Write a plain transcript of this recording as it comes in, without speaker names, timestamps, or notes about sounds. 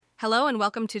Hello and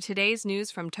welcome to today's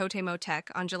news from TotemoTech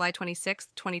on July 26,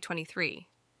 2023.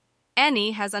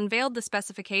 Eni has unveiled the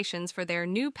specifications for their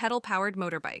new pedal-powered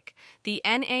motorbike, the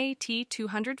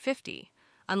NA-T250.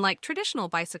 Unlike traditional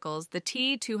bicycles, the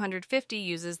T250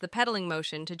 uses the pedaling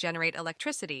motion to generate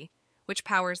electricity, which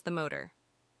powers the motor.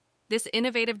 This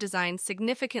innovative design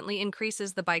significantly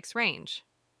increases the bike's range.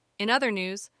 In other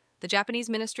news, the Japanese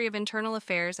Ministry of Internal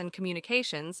Affairs and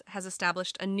Communications has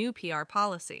established a new PR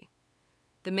policy.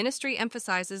 The ministry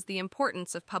emphasizes the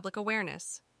importance of public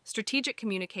awareness, strategic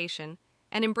communication,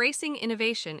 and embracing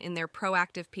innovation in their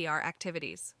proactive PR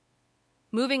activities.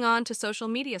 Moving on to social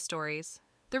media stories,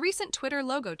 the recent Twitter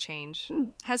logo change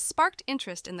has sparked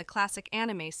interest in the classic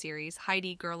anime series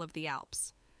Heidi, Girl of the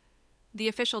Alps. The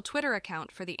official Twitter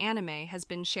account for the anime has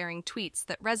been sharing tweets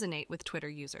that resonate with Twitter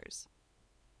users.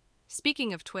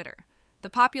 Speaking of Twitter, the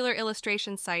popular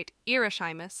illustration site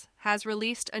Irishaimus has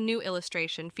released a new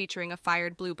illustration featuring a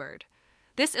fired bluebird.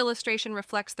 This illustration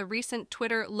reflects the recent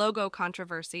Twitter logo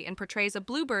controversy and portrays a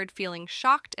bluebird feeling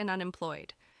shocked and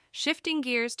unemployed. Shifting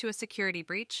gears to a security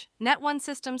breach, Net1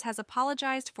 Systems has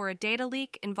apologized for a data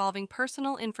leak involving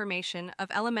personal information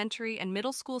of elementary and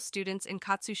middle school students in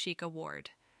Katsushika Ward.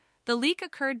 The leak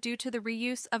occurred due to the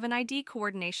reuse of an ID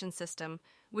coordination system,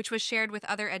 which was shared with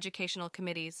other educational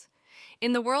committees.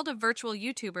 In the world of virtual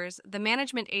YouTubers, the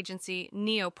management agency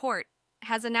Neoport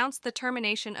has announced the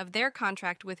termination of their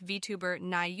contract with VTuber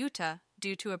Nayuta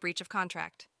due to a breach of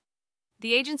contract.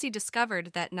 The agency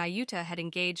discovered that Nayuta had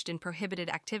engaged in prohibited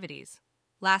activities.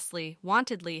 Lastly,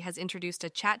 Wantedly has introduced a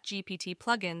ChatGPT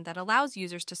plugin that allows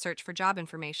users to search for job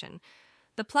information.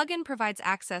 The plugin provides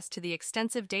access to the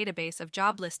extensive database of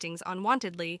job listings on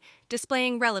Wantedly,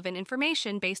 displaying relevant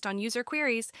information based on user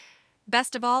queries.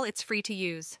 Best of all, it's free to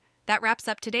use. That wraps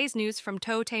up today's news from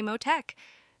TotemoTech.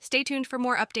 Stay tuned for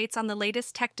more updates on the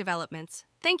latest tech developments.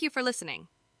 Thank you for listening.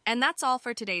 And that's all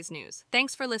for today's news.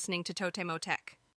 Thanks for listening to TotemoTech.